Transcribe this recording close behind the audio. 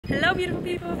Hello beautiful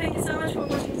people, thank you so much for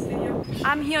watching this video.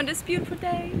 I'm here on this beautiful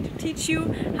day to teach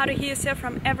you how to heal yourself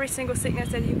from every single sickness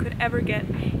that you could ever get.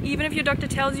 Even if your doctor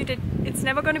tells you that it's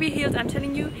never going to be healed, I'm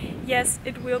telling you, yes,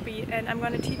 it will be, and I'm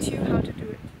going to teach you how to do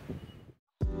it.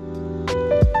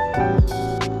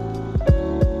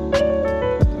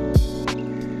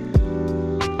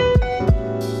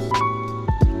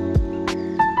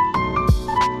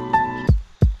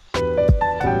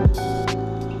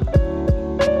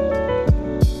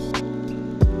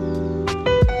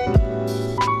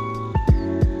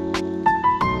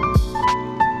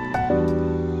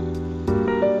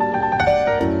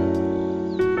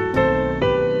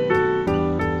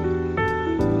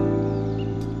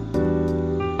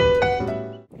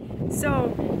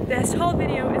 So this whole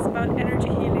video is about energy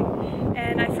healing,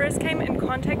 and I first came in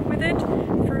contact with it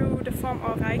through the form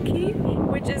of Reiki,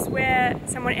 which is where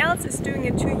someone else is doing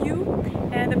it to you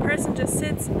and the person just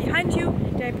sits behind you.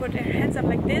 They put their hands up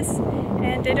like this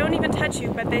and they don't even touch you,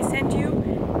 but they send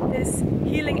you this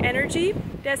healing energy.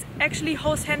 There's actually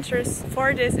whole centers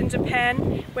for this in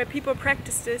Japan where people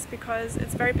practice this because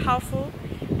it's very powerful.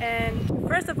 And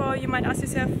first of all, you might ask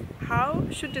yourself, how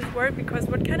should this work? Because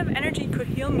what kind of energy could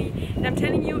heal me? And I'm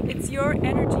telling you, it's your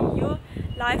energy, your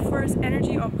life force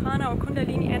energy or prana or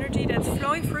kundalini energy that's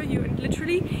flowing through you and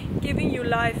literally giving you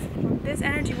life. This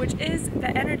energy, which is the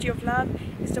energy of love,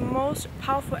 is the most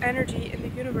powerful energy in the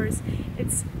universe.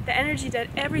 It's the energy that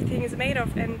everything is made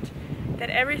of and that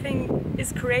everything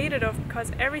is created of,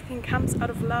 because everything comes out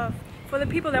of love. For the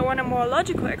people that want a more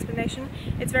logical explanation,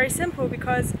 it's very simple,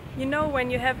 because you know, when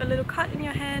you have a little cut in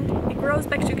your hand, it grows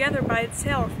back together by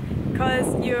itself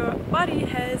because your body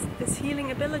has this healing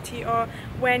ability. Or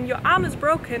when your arm is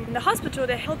broken in the hospital,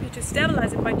 they help you to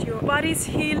stabilize it, but your body's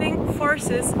healing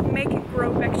forces make it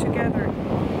grow back together.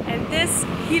 And this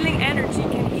healing energy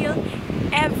can heal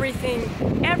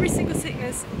everything, every single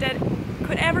sickness that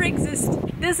could ever exist.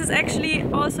 This is actually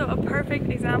also a perfect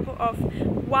example of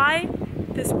why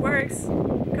this works,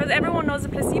 because everyone knows the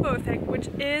placebo effect, which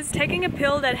is taking a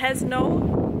pill that has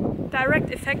no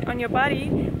direct effect on your body,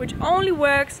 which only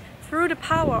works through the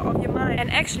power of your mind.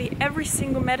 And actually every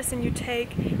single medicine you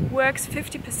take works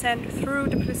 50% through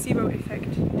the placebo effect.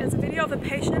 There's a video of a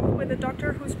patient with a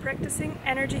doctor who's practicing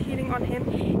energy healing on him,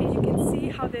 and you can see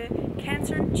how the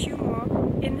cancer tumor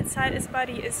inside his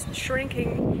body is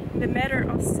shrinking in the matter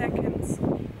of seconds.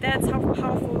 That's how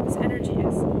powerful this energy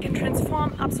is. It can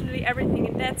transform absolutely everything,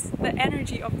 and that's the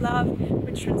energy of love,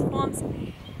 which transforms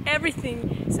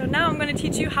everything. So now I'm going to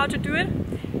teach you how to do it,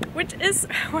 which is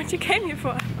what you came here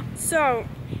for. So,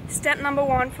 step number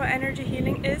one for energy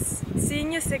healing is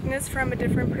seeing your sickness from a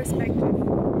different perspective.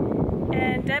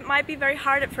 And that might be very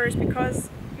hard at first, because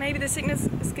maybe the sickness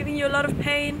is giving you a lot of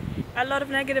pain, a lot of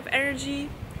negative energy,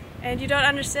 and you don't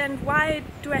understand, why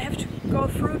do I have to go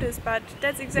through this? But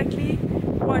that's exactly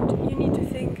what you need to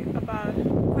think about.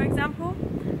 For example,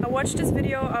 I watched this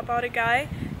video about a guy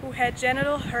who had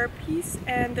genital herpes,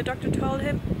 and the doctor told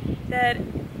him that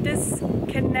this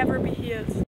can never be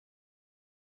healed.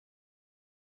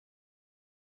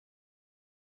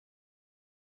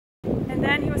 And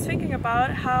then he was thinking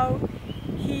about how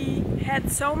he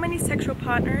had so many sexual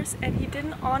partners and he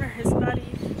didn't honor his body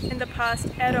in the past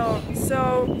at all.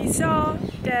 So he saw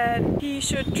that he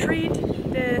should treat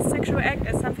the sexual act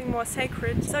as something more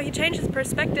sacred. So he changed his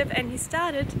perspective and he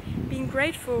started being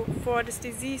grateful for this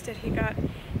disease that he got.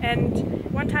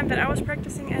 And one time that I was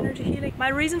practicing energy healing, my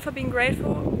reason for being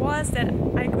grateful was that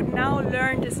I could now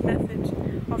learn this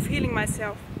method of healing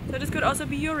myself. So this could also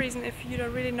be your reason if you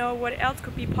don't really know what else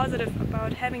could be positive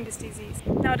about having this disease.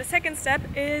 Now the second step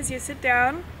is you sit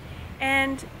down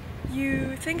and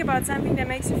you think about something that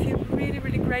makes you feel really,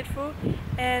 really grateful,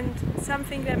 and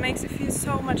something that makes you feel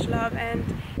so much love.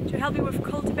 And to help you with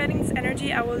cultivating this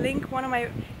energy, I will link one of my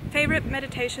favorite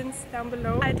meditations down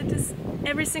below. I did this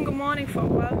every single morning for a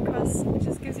while because it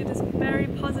just gives you this very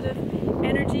positive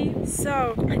energy.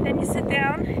 So then you sit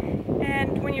down,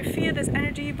 and when you feel this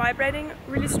energy vibrating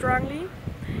really strongly,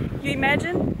 you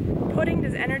imagine putting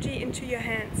this energy into your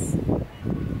hands.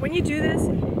 When you do this,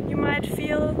 you might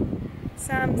feel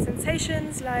some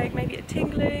sensations, like maybe a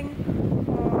tingling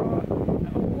or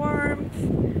a warmth,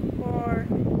 or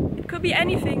it could be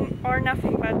anything or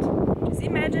nothing, but just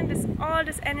imagine all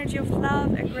this energy of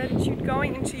love and gratitude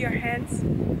going into your hands.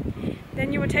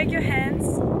 Then you will take your hands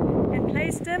and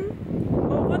place them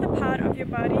over the part of your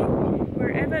body,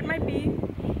 wherever it might be,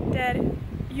 that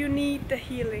you need the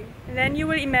healing. And then you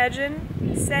will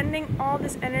imagine sending all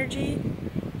this energy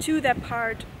to that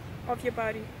part of your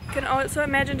body. You can also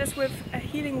imagine this with a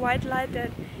healing white light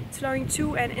that is flowing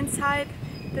to and inside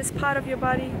this part of your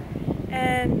body.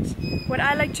 And what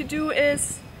I like to do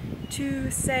is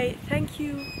to say thank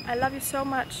you, I love you so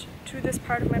much to this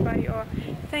part of my body, or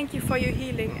thank you for your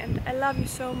healing and I love you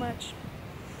so much.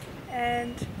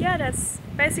 And yeah, that's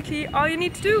basically all you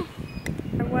need to do.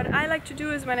 And what I like to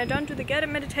do is when I don't do the guided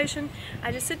meditation,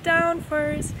 I just sit down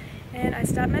first and I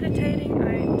start meditating.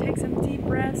 I take some deep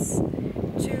breaths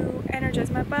to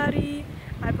energize my body.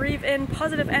 I breathe in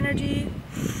positive energy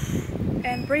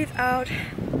and breathe out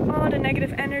all the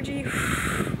negative energy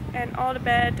and all the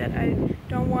bad that I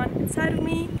don't want inside of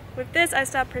me. With this I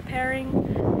start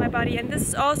preparing my body, and this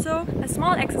is also a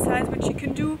small exercise which you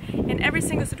can do in every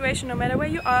single situation, no matter where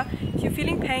you are. If you're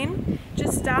feeling pain,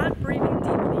 just start breathing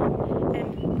deeply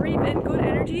and breathe in good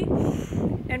energy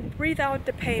and breathe out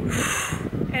the pain.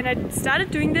 And I started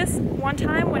doing this one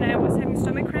time when I was having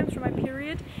stomach cramps from my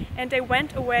period, and they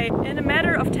went away. In a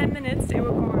matter of 10 minutes they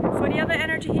were gone. For the other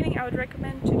energy healing, I would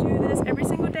recommend to do this every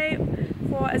single day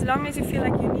for as long as you feel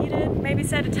like you need it. Maybe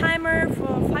set a timer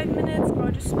for 5 minutes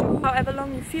or just do however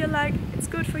long you feel like it's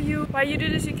good for you. While you do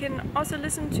this, you can also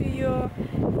listen to your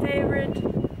favorite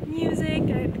music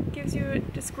that gives you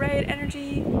this great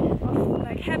energy of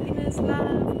like happiness,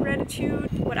 love,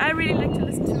 gratitude. What I really like to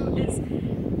listen to is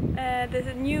there's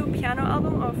a new piano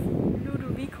album of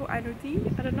I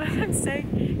don't know if I'm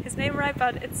saying his name right,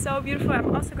 but it's so beautiful.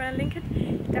 I'm also going to link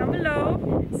it down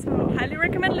below. So highly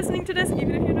recommend listening to this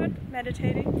even if you're not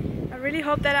meditating. I really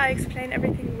hope that I explained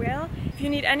everything well. If you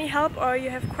need any help or you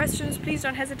have questions, please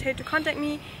don't hesitate to contact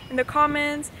me in the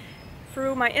comments,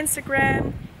 through my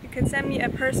Instagram. You can send me a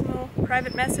personal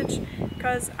private message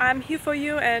because I'm here for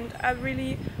you, and I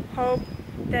really hope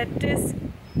that this,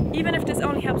 even if this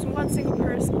only helps one single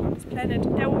person on this planet,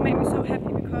 that will make me so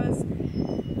happy, because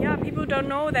yeah, people don't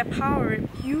know their power.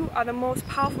 You are the most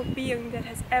powerful being that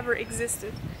has ever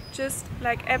existed, just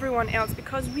like everyone else,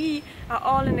 because we are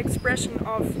all an expression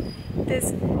of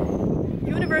this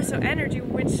universal energy,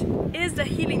 which is the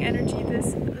healing energy,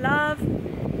 this love,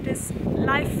 this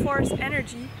life force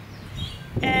energy.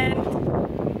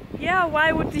 And yeah,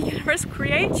 why would the universe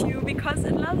create you? Because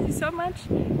it loves you so much.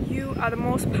 You are the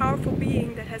most powerful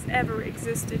being that has ever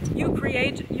existed. You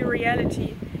create your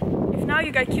reality. If now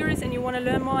you got curious and you want to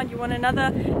learn more and you want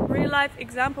another real life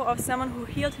example of someone who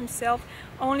healed himself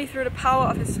only through the power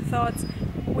of his thoughts,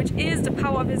 which is the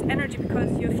power of his energy,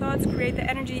 because your thoughts create the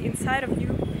energy inside of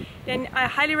you, then I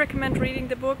highly recommend reading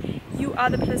the book You Are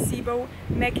the Placebo,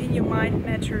 Making Your Mind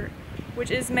Matter, which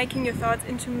is making your thoughts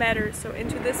into matter, so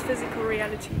into this physical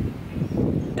reality.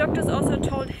 Doctors also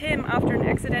told him after an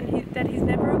accident that he's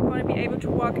never going to be able to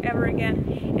walk ever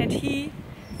again, and he,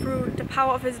 through the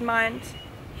power of his mind,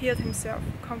 healed himself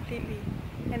completely.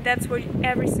 And that's what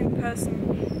every single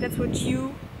person, that's what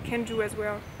you can do as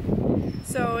well.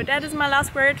 So that is my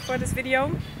last word for this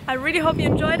video. I really hope you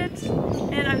enjoyed it,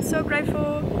 and I'm so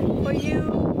grateful for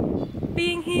you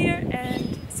being here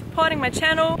and supporting my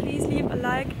channel. Please leave a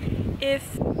like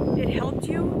if it helped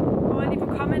you, or leave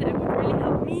a comment, it would really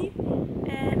help me.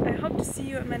 And I hope to see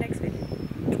you in my next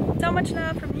video. So much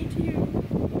love from me to you.